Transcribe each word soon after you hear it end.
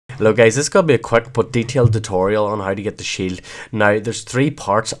Hello guys, this is going to be a quick but detailed tutorial on how to get the shield. Now there's 3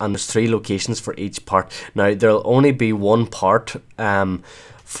 parts and there's 3 locations for each part. Now there'll only be one part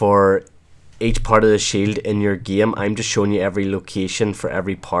for each part of the shield in your game. I'm just showing you every location for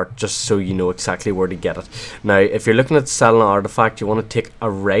every part just so you know exactly where to get it. Now if you're looking at selling an artifact, you want to take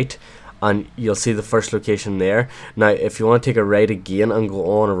a right and you'll see the first location there. Now if you want to take a right again and go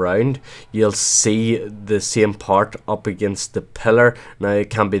on around, you'll see the same part up against the pillar. Now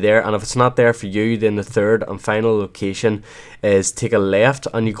it can be there, and if it's not there for you, then the third and final location is take a left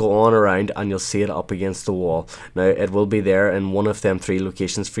and you go on around and you'll see it up against the wall. Now it will be there in one of them 3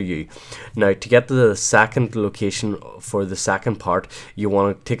 locations for you. Now to get to the second location for the second part, you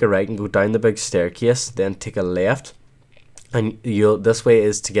want to take a right and go down the big staircase, then take a left. And this way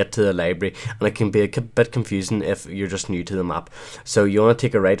is to get to the library, and it can be a bit confusing if you're just new to the map. So you want to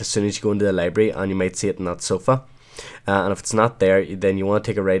take a right as soon as you go into the library, and you might see it in that sofa. And if it's not there, then you want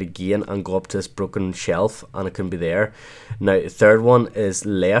to take a right again and go up to this broken shelf, and it can be there. Now the third one is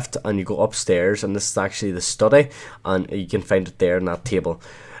left and you go upstairs, and this is actually the study, and you can find it there in that table.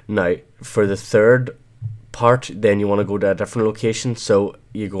 Now for the third part, then you want to go to a different location, so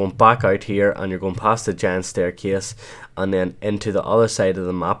you're going back out here and you're going past the giant staircase and then into the other side of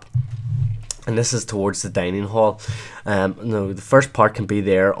the map, and this is towards the dining hall. Now the first part can be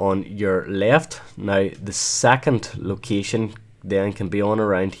there on your left. Now the second location then can be on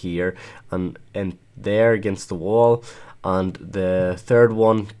around here and there against the wall, and the third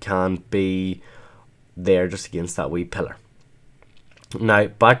one can be there just against that wee pillar. Now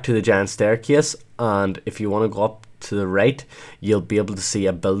back to the giant staircase, and if you want to go up to the right, you'll be able to see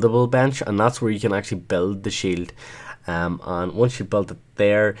a buildable bench, and that's where you can actually build the shield. And once you build it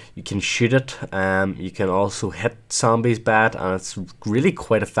there, you can shoot it. You can also hit zombies bad, and it's really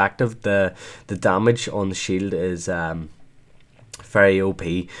quite effective. The damage on the shield is very OP.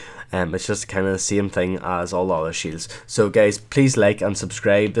 It's just kind of the same thing as all the other shields. So guys, please like and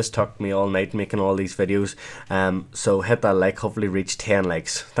subscribe. This took me all night making all these videos, so hit that like, hopefully reach 10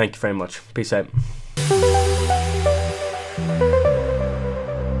 likes. Thank you very much. Peace out.